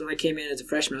junior, because when I came in as a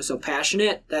freshman I was so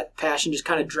passionate. That passion just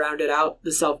kind of drowned it out,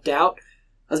 the self-doubt.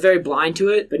 I was very blind to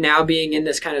it, but now being in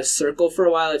this kind of circle for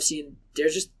a while, I've seen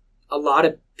there's just a lot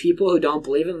of people who don't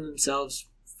believe in themselves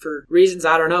for reasons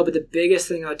I don't know. But the biggest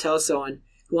thing I would tell someone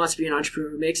who wants to be an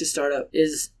entrepreneur, who makes a startup,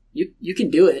 is you can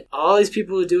do it. All these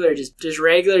people who do it are just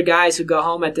regular guys who go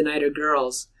home at the night, or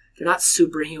girls. They're not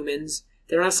superhumans.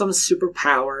 They don't have some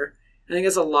superpower. I think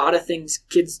that's a lot of things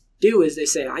kids do, is they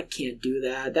say, I can't do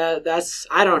that. That's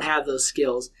I don't have those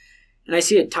skills. And I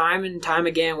see it time and time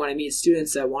again when I meet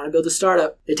students that want to build a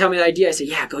startup. They tell me the idea. I say,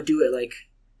 yeah, go do it. Like,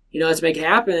 let's make it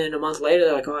happen. And a month later,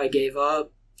 they're like, oh, I gave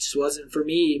up. It just wasn't for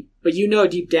me. But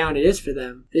deep down it is for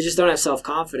them. They just don't have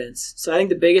self-confidence. So I think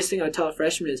the biggest thing I would tell a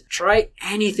freshman is try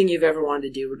anything you've ever wanted to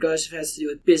do, regardless if it has to do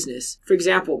with business. For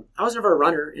example, I was never a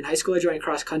runner. In high school, I joined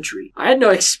cross country. I had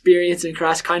no experience in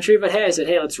cross country, but hey, I said,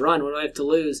 hey, let's run. What do I have to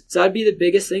lose? So that'd be the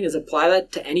biggest thing, is apply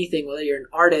that to anything, whether you're an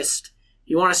artist,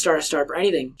 you want to start a startup, or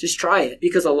anything. Just try it.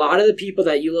 Because a lot of the people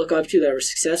that you look up to that were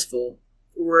successful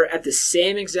were at the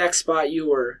same exact spot you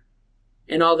were.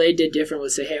 And all they did different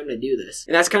was say, hey, I'm going to do this.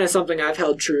 And that's kind of something I've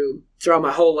held true throughout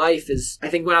my whole life. Is I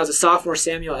think when I was a sophomore,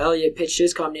 Samuel Elliott pitched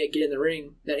his company at Get in the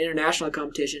Ring, that international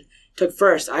competition, took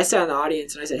first. I sat in the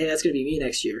audience and I said, hey, that's going to be me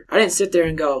next year. I didn't sit there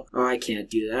and go, oh, I can't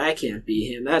do that. I can't be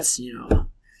him. That's,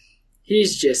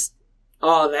 he's just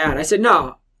all that. I said,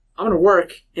 no, I'm going to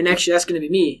work. And next year, that's going to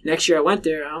be me. Next year I went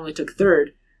there. I only took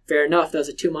third. Fair enough. That was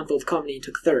a 2-month-old company and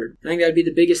took third. I think that would be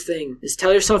the biggest thing, is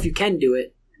tell yourself you can do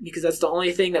it. Because that's the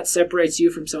only thing that separates you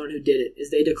from someone who did it,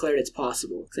 is they declared it's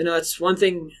possible. Because I know that's one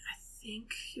thing, I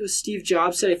think it was Steve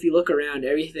Jobs said, if you look around,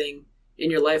 everything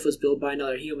in your life was built by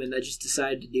another human that just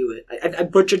decided to do it. I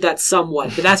butchered that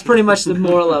somewhat, but that's pretty much the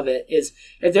moral of it, is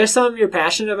if there's something you're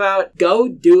passionate about, go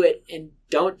do it, and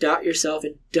don't doubt yourself,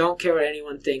 and don't care what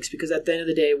anyone thinks, because at the end of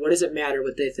the day, what does it matter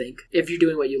what they think if you're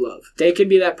doing what you love? They can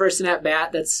be that person at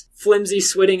bat that's flimsy,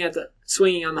 swinging on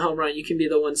the home run. You can be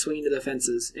the one swinging to the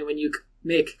fences, and when you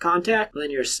make contact,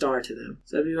 then you're a star to them.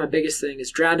 So that'd be my biggest thing,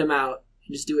 is drown them out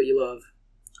and just do what you love.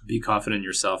 Be confident in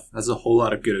yourself. That's a whole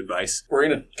lot of good advice. We're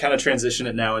going to kind of transition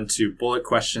it now into bullet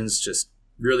questions, just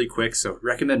really quick. So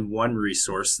recommend one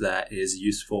resource that is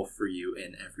useful for you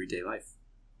in everyday life.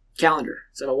 Calendar.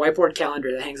 So a whiteboard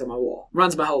calendar that hangs on my wall.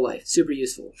 Runs my whole life. Super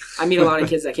useful. I meet a lot of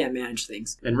kids that can't manage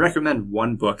things. And recommend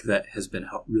one book that has been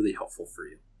really helpful for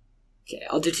you. Okay,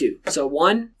 I'll do 2. So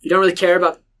 1, if you don't really care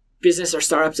about business or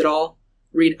startups at all,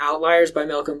 read Outliers by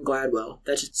Malcolm Gladwell.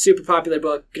 That's just a super popular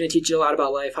book. Going to teach you a lot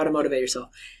about life, how to motivate yourself.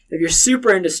 If you're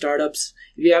super into startups,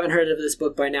 if you haven't heard of this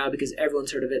book by now, because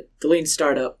everyone's heard of it, The Lean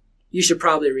Startup, you should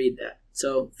probably read that.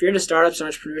 So if you're into startups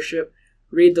and entrepreneurship,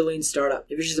 read The Lean Startup.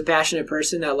 If you're just a passionate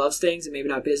person that loves things and maybe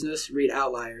not business, read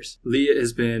Outliers. Lee, it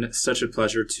has been such a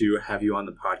pleasure to have you on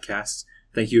the podcast.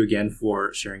 Thank you again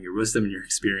for sharing your wisdom and your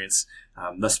experience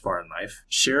thus far in life.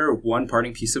 Share one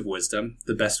parting piece of wisdom,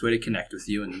 the best way to connect with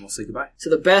you, and then we'll say goodbye. So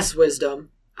the best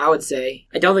wisdom, I would say,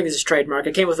 I don't think this is trademark.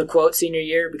 I came with a quote senior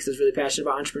year because I was really passionate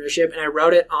about entrepreneurship, and I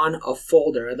wrote it on a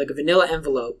folder, like a vanilla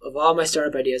envelope of all my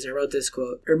startup ideas. I wrote this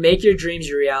quote, or make your dreams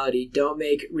your reality. Don't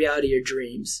make reality your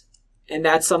dreams. And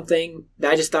that's something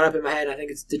that I just thought up in my head. I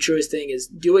think it's the truest thing is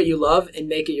do what you love and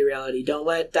make it your reality. Don't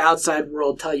let the outside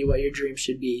world tell you what your dreams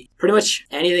should be. Pretty much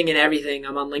anything and everything.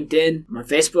 I'm on LinkedIn, I'm on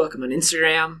Facebook, I'm on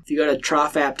Instagram. If you go to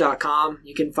trofapp.com,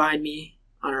 you can find me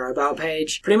on our About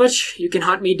page. Pretty much you can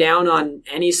hunt me down on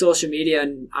any social media,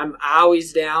 and I'm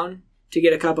always down to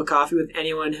get a cup of coffee with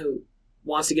anyone who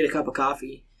wants to get a cup of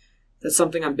coffee. That's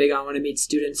something I'm big on when I meet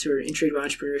students who are intrigued by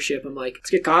entrepreneurship. I'm like, let's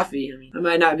get coffee. I mean, I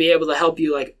might not be able to help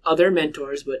you like other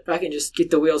mentors, but if I can just get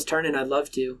the wheels turning, I'd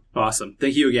love to. Awesome.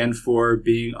 Thank you again for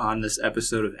being on this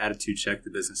episode of Attitude Check,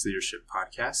 the Business Leadership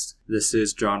Podcast. This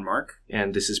is John Mark.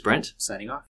 And this is Brent.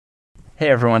 Signing off. Hey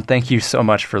everyone, thank you so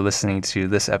much for listening to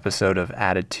this episode of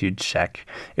Attitude Check.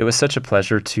 It was such a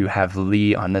pleasure to have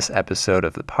Lee on this episode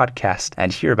of the podcast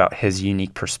and hear about his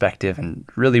unique perspective and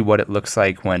really what it looks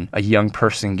like when a young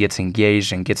person gets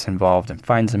engaged and gets involved and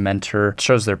finds a mentor,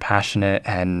 shows they're passionate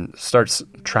and starts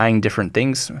trying different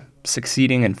things,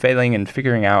 succeeding and failing and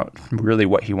figuring out really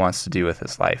what he wants to do with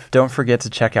his life. Don't forget to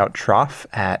check out Trof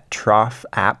at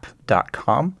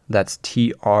trofapp.com. That's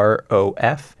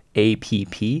TROFAPP.com.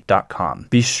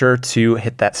 Be sure to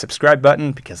hit that subscribe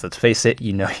button because let's face it,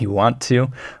 you know you want to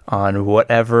on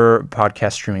whatever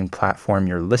podcast streaming platform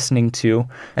you're listening to.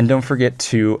 And don't forget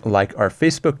to like our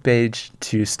Facebook page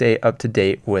to stay up to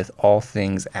date with all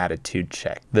things Attitude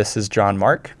Check. This is John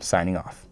Mark signing off.